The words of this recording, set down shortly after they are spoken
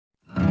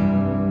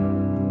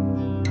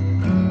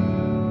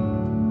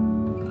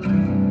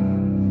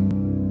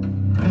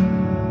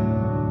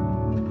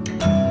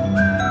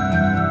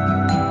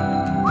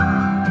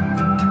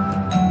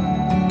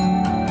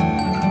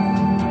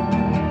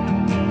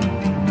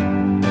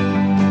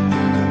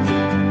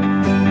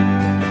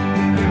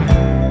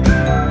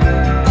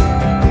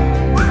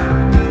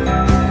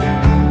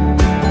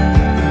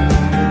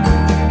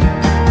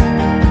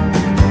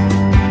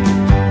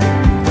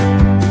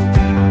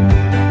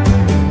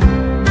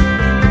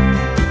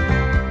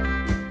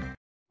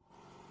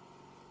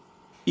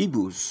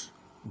Igbos,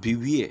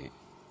 beware.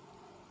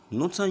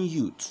 Northern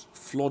youth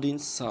flooding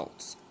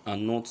south are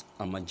not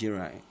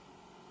Amajiris,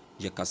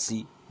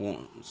 Yakassi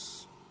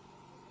warns.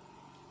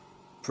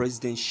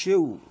 President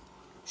Shehu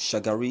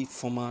Shagari,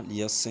 former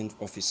liaison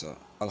officer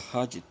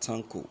Alhaji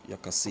Tanko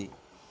Yakassi,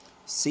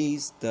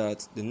 says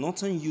that the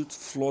northern youth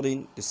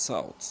flooding the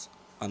south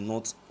are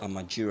not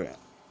Amajiris.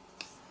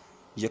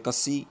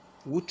 Yakassi,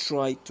 who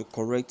tried to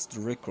correct the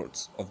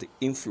records of the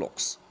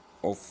influx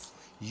of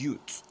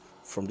youth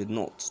from the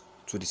north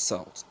to the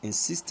south,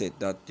 insisted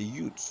that the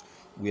youth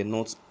were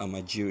not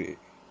Amajiris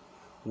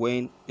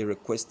when he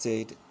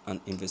requested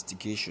an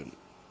investigation.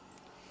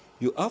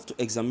 You have to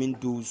examine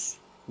those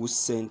who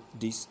sent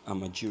this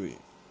Amajiris.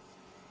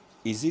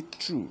 Is it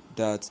true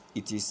that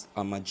it is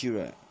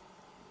Amajiris?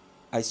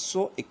 I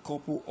saw a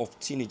couple of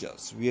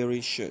teenagers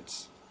wearing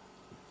shirts.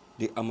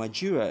 The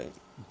Amajiris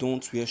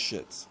don't wear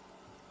shirts.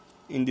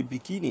 In the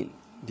beginning,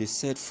 they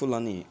said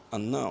Fulani,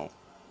 and now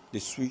they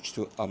switched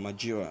to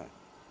Amajiris,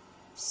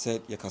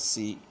 said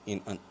Yakassi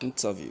in an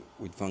interview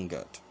with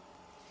Vanguard.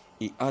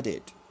 He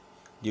added,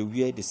 they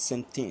wear the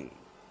same thing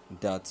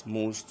that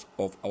most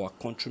of our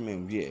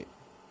countrymen wear.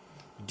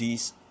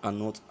 These are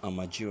not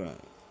Amajiris.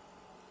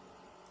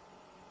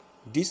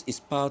 This is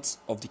part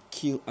of the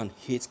kill and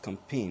hate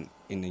campaign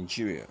in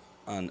Nigeria,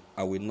 and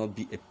I will not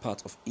be a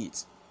part of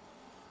it.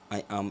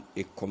 I am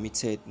a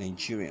committed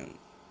Nigerian.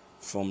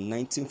 From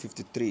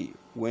 1953,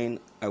 when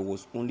I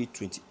was only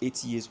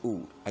 28 years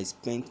old, I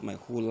spent my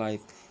whole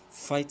life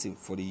fighting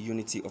for the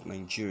unity of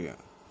Nigeria.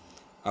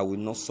 I will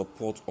not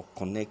support or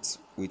connect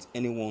with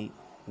anyone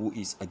who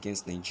is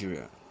against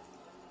Nigeria.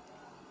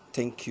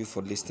 Thank you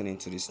for listening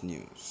to this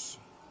news.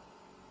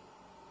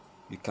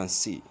 You can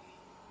see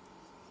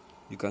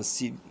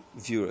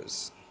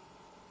viewers.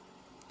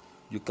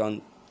 You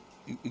can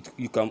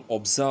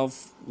observe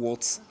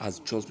what has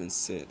just been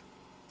said.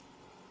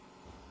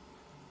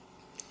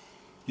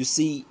 You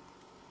see,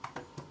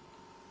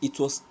 it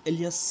was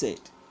earlier said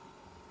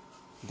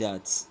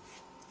that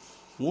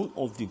one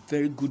of the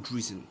very good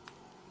reasons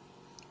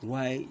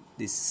why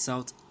the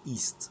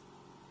Southeast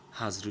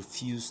has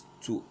refused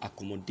to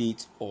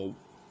accommodate or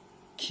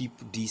keep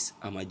these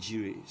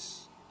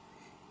Amajiris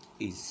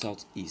in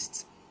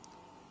Southeast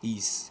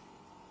is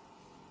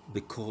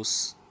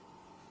because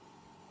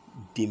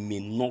they may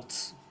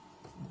not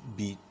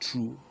be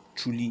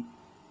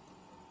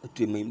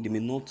they may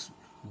not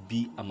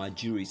be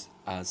Amajiris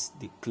as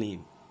they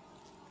claim.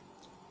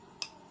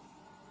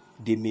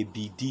 They may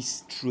be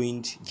these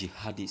trained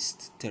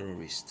jihadist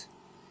terrorists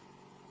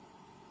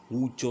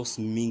who just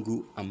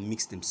mingle and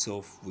mix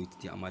themselves with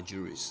the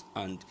Amajiris,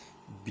 and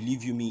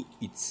believe you me,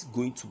 it's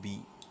going to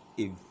be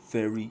a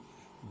very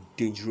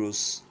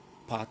dangerous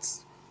part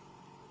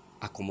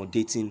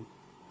accommodating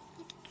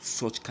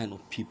such kind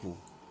of people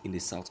in the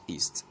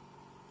Southeast.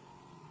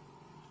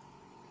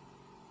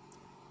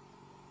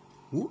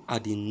 Who are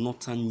the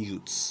northern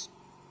youths?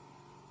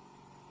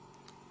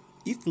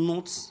 If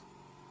not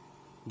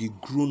the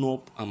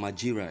grown-up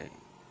Amajiris,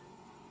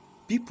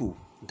 people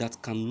that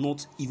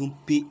cannot even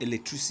pay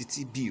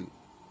electricity bill,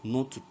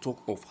 not to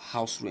talk of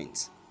house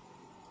rent,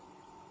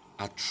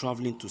 are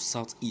traveling to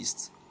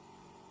Southeast.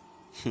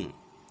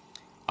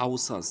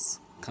 Hausas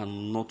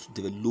cannot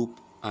develop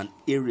an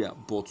area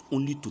but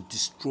only to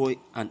destroy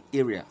an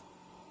area.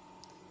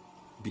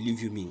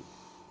 Believe you me,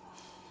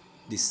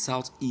 the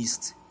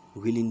Southeast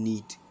really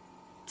need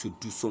to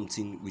do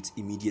something with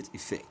immediate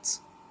effect.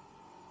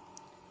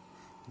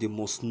 They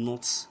must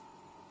not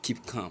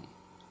keep calm.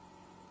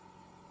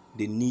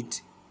 They need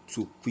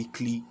to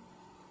quickly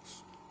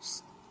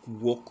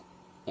work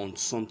on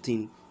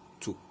something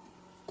to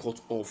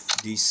cut off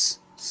this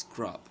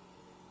scrap.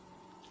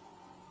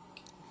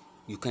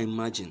 You can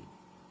imagine.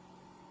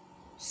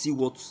 See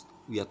what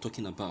we are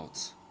talking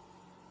about.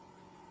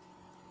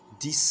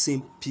 These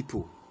same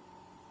people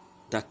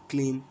that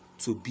claim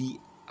to be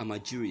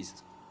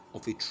Amajiris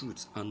of a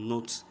truth are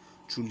not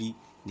truly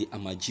the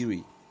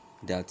Amajiri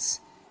that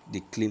they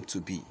claim to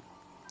be.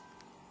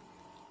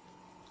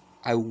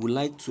 I would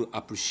like to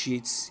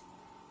appreciate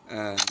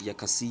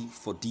Yakassi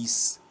for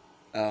this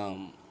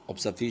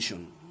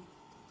observation,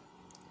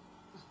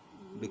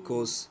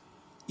 because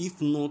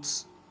if not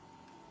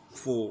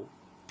for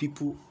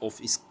people of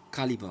his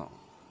caliber,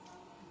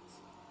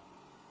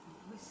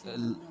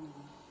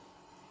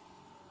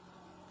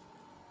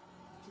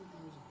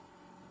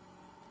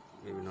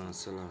 maybe not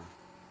seller.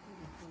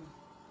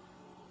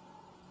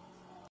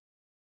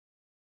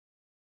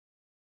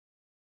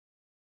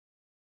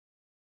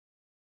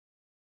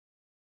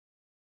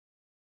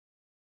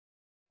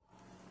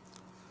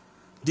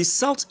 The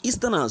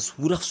Southeasterners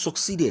would have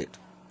succeeded,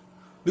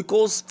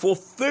 because for a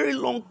very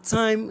long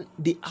time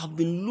they have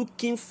been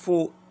looking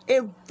for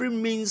every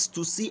means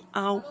to see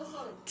how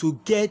to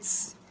get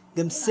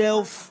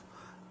themselves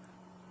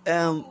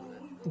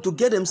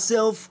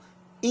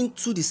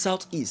into the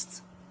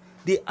Southeast.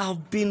 They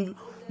have been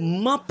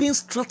mapping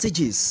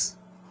strategies,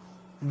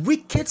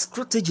 wicked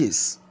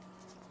strategies.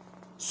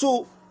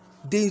 So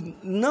they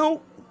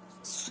now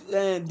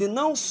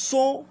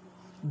saw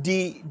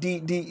the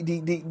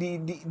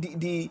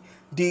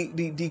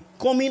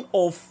coming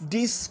of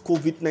this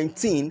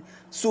COVID-19,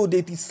 so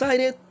they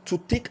decided to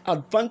take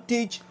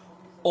advantage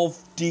of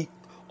the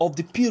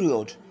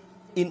period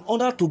in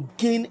order to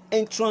gain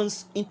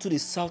entrance into the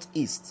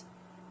southeast.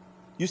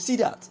 You see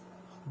that?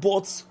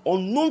 But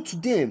unknown to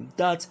them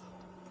that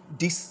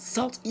the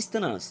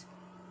southeasterners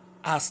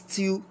are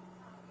still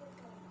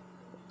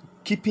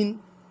keeping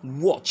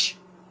watch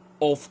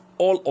of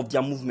all of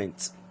their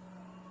movements,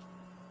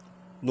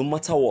 no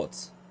matter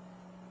what.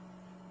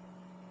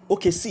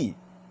 Okay, see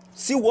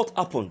what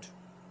happened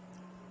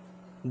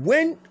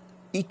when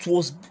it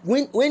was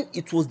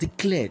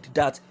declared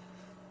that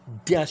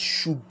there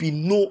should be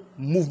no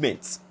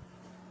movement.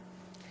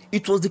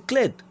 It was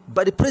declared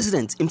by the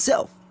president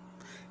himself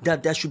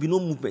that there should be no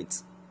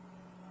movement.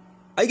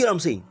 I get what I'm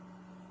saying?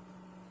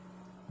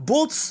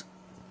 Both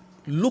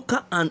local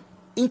and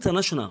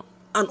international,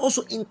 and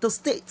also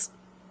interstate.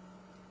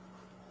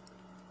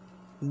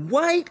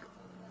 Why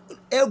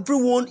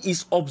everyone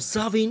is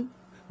observing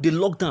the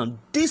lockdown?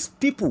 These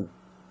people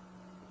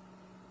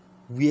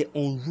were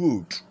on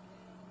road.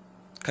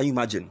 Can you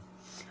imagine?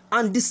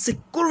 And the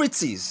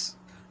securities,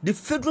 the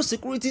federal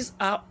securities,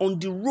 are on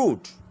the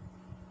road.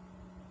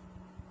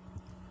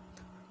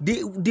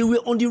 They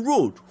were on the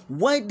road.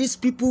 Why these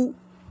people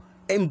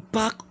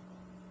embark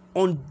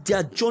on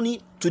their journey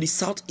to the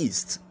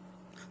southeast?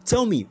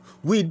 Tell me,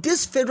 will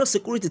this federal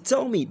security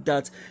tell me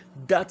that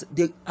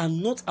they are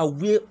not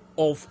aware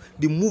of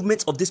the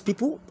movement of these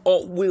people?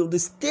 Or will the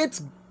state,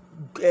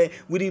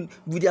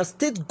 with their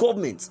state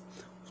government,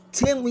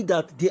 tell me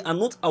that they are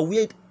not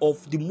aware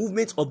of the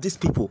movement of these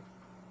people?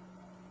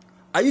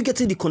 Are you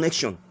getting the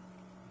connection?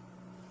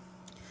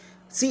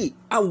 See,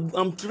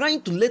 I'm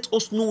trying to let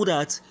us know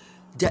that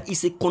there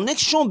is a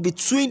connection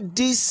between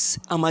these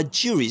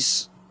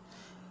Amajiris,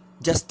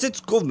 their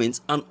state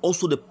government, and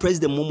also the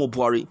President Momo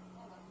Buhari.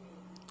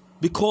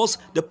 Because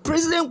the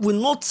president will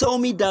not tell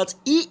me that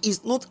he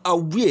is not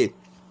aware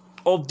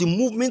of the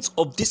movements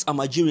of these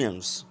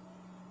Amajirians.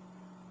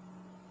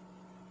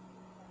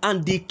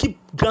 And they keep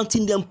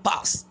granting them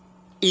pass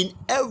in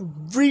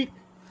every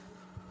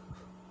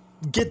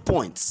gate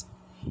point.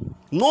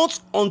 Not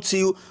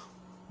until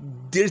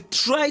they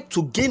try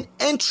to gain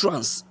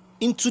entrance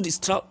into the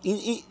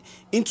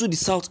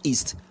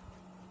southeast.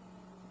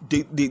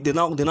 They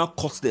now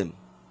cut them.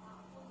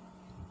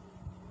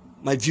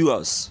 My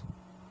viewers,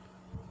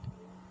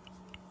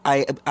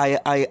 I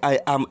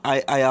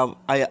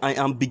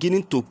am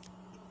beginning to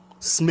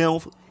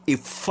smell a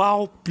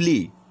foul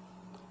play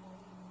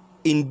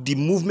in the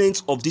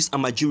movement of these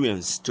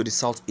Amajirians to the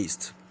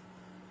southeast.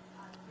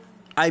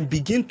 I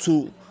begin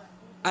to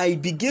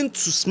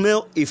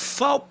smell a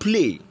foul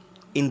play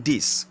in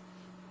this.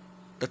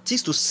 That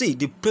is to say,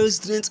 the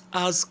president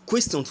has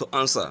questions to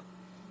answer.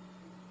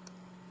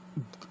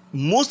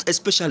 Most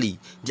especially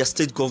their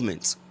state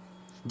government,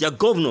 their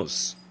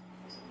governors.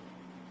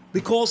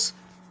 Because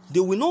they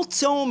will not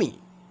tell me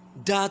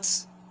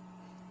that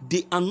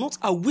they are not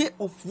aware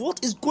of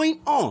what is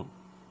going on.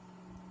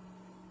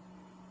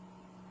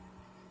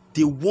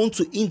 They want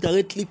to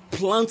indirectly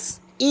plant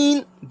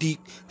in the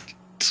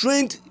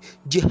trained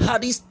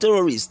jihadist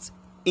terrorists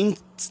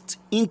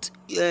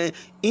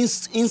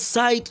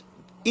inside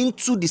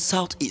into the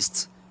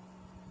southeast,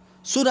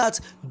 so that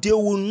they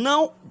will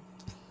now,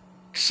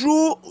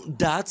 through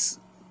that,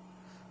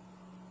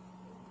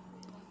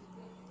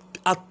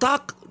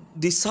 attack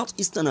the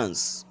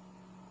southeasterners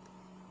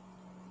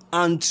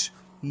and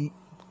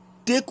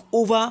take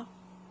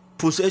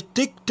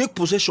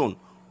possession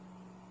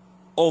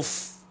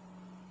of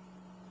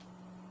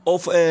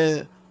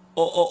the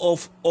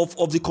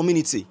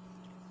community.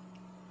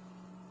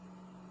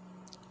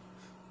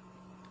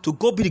 To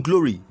God be the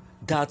glory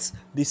that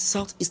the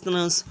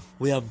southeasterners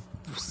were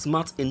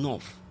smart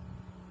enough.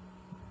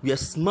 We are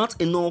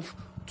smart enough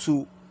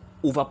to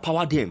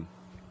overpower them,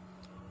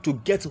 to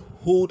get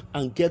hold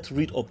and get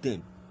rid of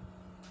them.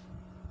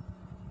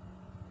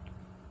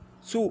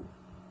 So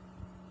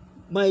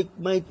my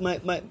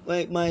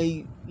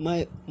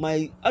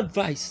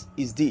advice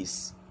is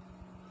this.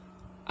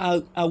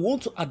 I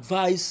want to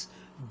advise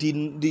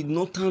the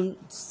northern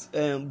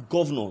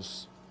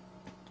governors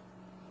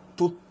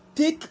to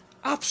take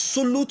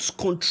absolute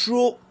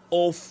control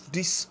of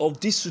this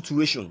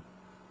situation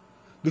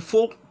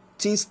before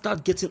things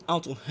start getting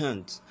out of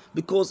hand,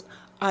 because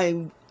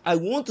I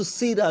want to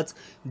say that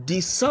the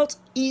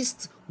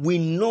southeast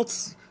will not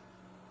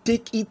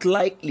take it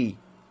lightly.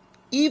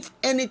 If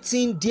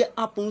anything there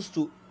happens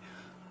to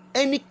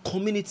any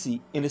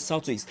community in the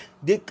southeast,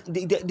 they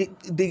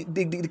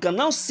can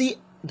now see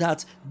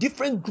that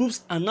different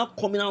groups are now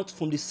coming out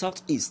from the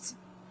southeast,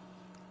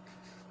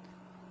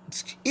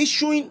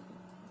 issuing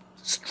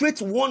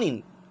straight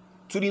warning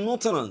to the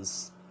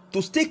northerners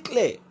to stay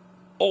clear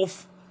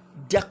of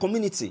their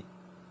community.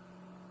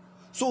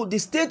 So the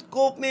state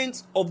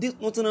government of these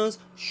northerners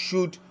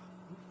should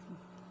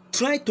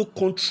try to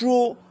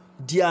control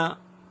their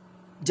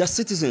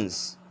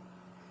citizens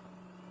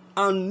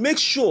and make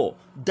sure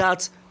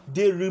that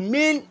they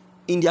remain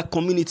in their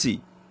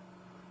community.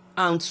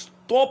 and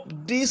stop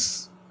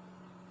this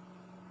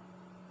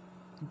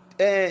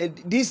their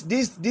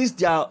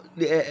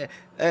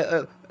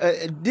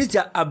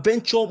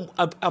adventure,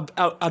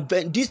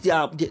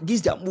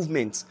 this their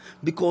movements,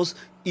 because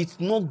it's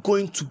not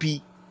going to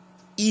be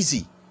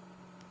easy.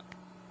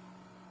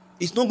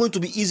 It's not going to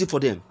be easy for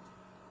them.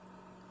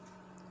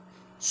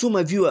 So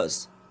my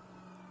viewers,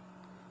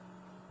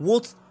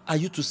 what are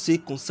you to say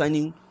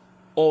concerning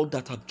all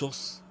that have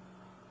just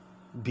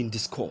been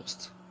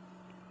discussed?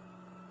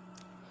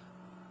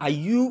 Are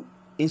you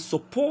in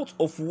support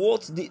of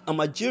what the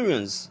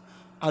Amajiris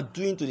are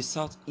doing to the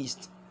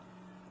Southeast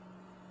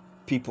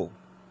people?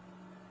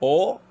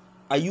 Or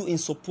are you in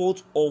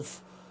support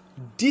of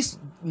this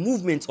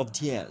movement of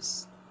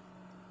theirs?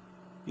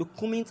 Your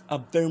comments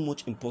are very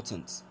much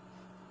important.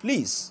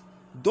 Please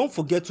don't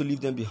forget to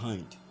leave them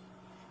behind.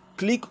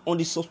 Click on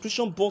the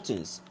subscription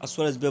buttons as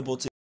well as bell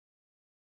button